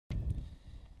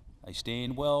They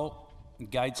stand well.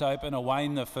 Gates open, away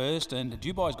in the first, and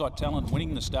Dubai's Got Talent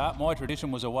winning the start. My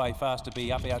Tradition was away fast to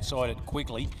be up outside it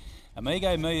quickly.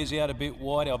 Amigo Me is out a bit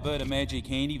wide. Alberta Magic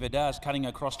handy. Vidar's cutting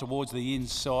across towards the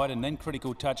inside, and then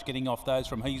Critical Touch getting off those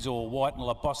from He's All White, and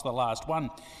La Boss the last one.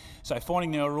 So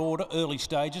finding their order, early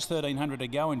stages, 1,300 to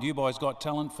go, and Dubai's Got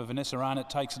Talent for Vanessa Arnott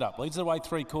takes it up. Leads the way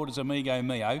 3/4 Amigo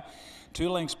Mio. 2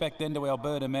 lengths back then to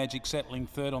Alberta Magic, settling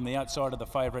third on the outside of the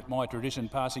favourite My Tradition,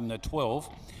 passing the 12.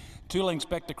 2 lengths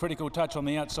back to Critical Touch on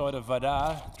the outside of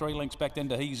Vidar. 3 lengths back then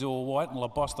to He's All White, and La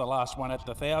Boss the last one at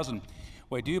the 1,000.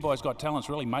 Where Dubai's Got Talent's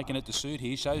really making it to suit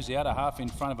here. Shows the outer half in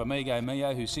front of Amigo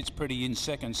Mio, who sits pretty in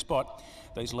second spot.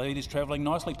 These leaders travelling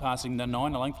nicely, passing the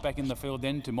 9. A length back in the field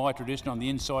then to My Tradition on the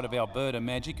inside of Alberta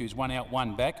Magic, who's 1 out,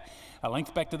 1 back. A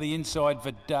length back to the inside,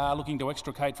 Vidar looking to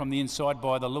extricate from the inside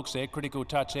by the looks there. Critical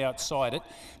Touch outside it.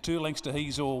 2 lengths to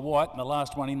He's All White, and the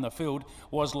last one in the field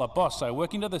was La Boss. So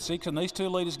working to the 6, and these 2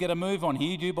 leaders get a move on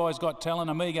here. Dubai's Got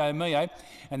Talent, Amigo Mio,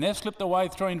 and they've slipped away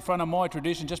through in front of My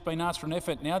Tradition. Just been asked for an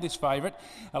effort now, this favourite.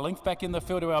 A length back in the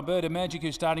field to Alberta Magic,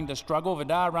 who's starting to struggle.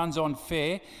 Vidar runs on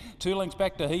fair. 2 lengths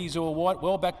back to He's All White,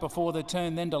 well back before the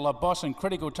turn then to La Boss, and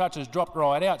Critical Touch has dropped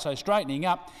right out, so straightening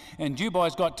up. And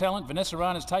Dubai's Got Talent. Vanessa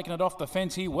Arnott's taken it off the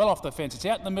fence here, well off the fence. It's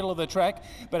out in the middle of the track,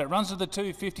 but it runs to the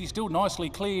 250, still nicely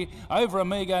clear over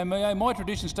Amigo Mio. My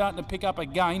Tradition starting to pick up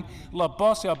again. La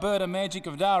Boss, Alberta Magic,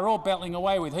 Vidar all battling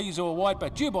away with He's All White,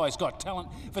 but Dubai's Got Talent.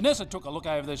 Vanessa took a look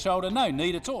over the shoulder, no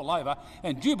need, it's all over,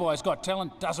 and Dubai's Got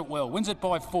Talent does it well, wins it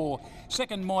by 4.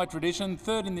 Second My Tradition,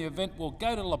 third in the event will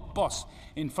go to La Boss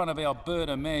in front of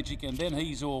Alberta Magic, and then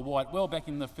He's All White, well back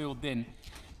in the field then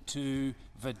to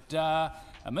Vidar.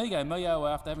 Amigo Mio,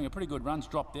 after having a pretty good run,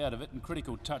 dropped out of it, and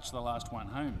Critical Touch the last one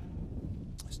home.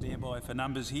 Stand by for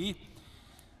numbers here.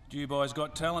 Dubai's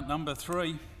Got Talent, number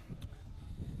 3.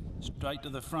 Straight to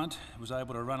the front, was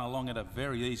able to run along at a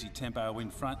very easy tempo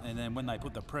in front, and then when they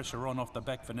put the pressure on off the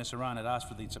back, Vanessa Arnott asked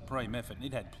for the supreme effort, and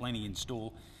it had plenty in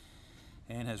store,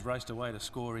 and has raced away to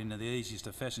score in the easiest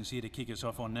of fashions here to kick us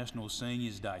off on National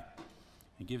Seniors Day.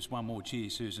 And gives one more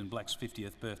cheer, Susan Black's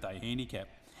 50th birthday handicap.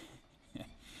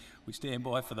 We stand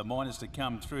by for the minors to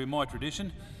come through. My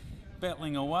Tradition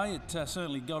battling away. It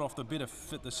certainly got off the bit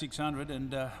at the 600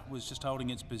 and was just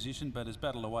holding its position, but has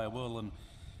battled away well and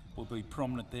will be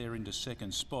prominent there into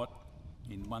second spot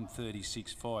in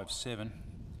 1:36.57.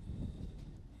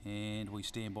 And we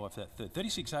stand by for that third.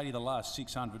 36.80 the last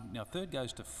 600. Now third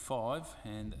goes to 5,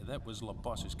 and that was La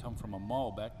Boss, who's come from a mile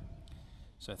back.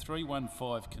 So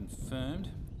 3.15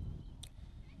 confirmed.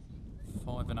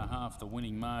 5.5 the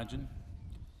winning margin.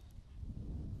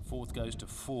 Fourth goes to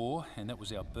 4, and that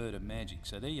was Alberta Magic.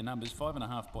 So there your numbers,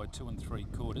 5.5 by 2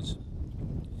 3/4.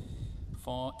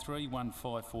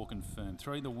 3.154 confirmed.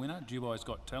 3 the winner, Dubai's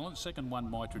Got Talent. Second one,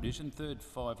 My Tradition. Third,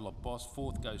 5 La Boss.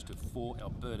 Fourth goes to 4,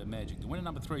 Alberta Magic. The winner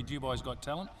number 3, Dubai's Got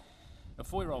Talent. A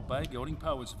 4-year-old bay gelding,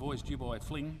 Poet's Voice, Dubai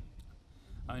Fling,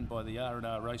 owned by the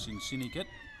R&R Racing Syndicate.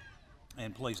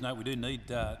 And please note, we do need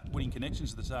winning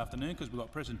connections this afternoon, because we've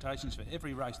got presentations for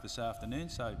every race this afternoon.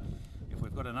 So if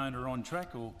we've got an owner on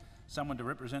track or someone to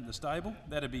represent the stable,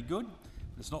 that'd be good.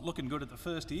 But it's not looking good at the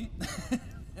first here.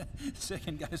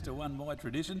 Second goes to 1 My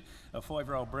Tradition, a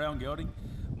 5-year-old brown gelding.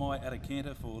 My at a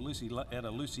canter for Lucy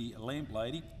Lamp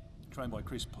Lady, trained by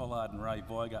Chris Pollard and Ray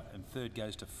Viger. And third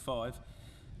goes to 5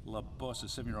 La Boss, a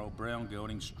 7-year-old brown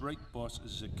gelding. Street Boss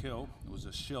Zakel was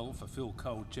a shell for Phil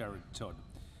Cole, Jared Todd.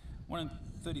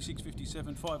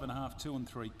 1:36.57, 5.5, 2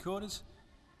 3/4.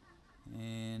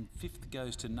 And fifth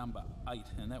goes to number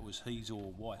 8, and that was He's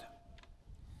All White.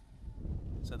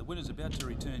 So the winner's about to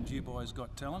return. Dubai's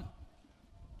Got Talent.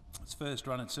 Its first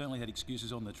run, it certainly had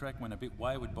excuses on the track, went a bit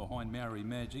wayward behind Maori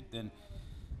Magic, then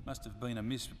must have been a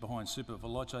miss behind Super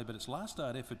Veloce, but its last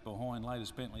start effort behind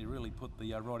Latest Bentley really put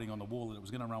the writing on the wall that it was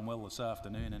going to run well this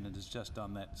afternoon, and it has just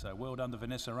done that. So well done to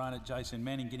Vanessa Arnott. Jason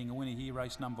Manning getting a winner here,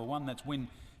 race number 1. That's win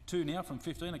 2 now from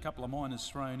 15. A couple of minors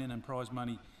thrown in, and prize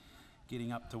money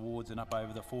getting up towards and up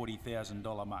over the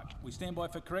 $40,000 mark. We stand by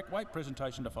for correct weight.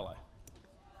 Presentation to follow.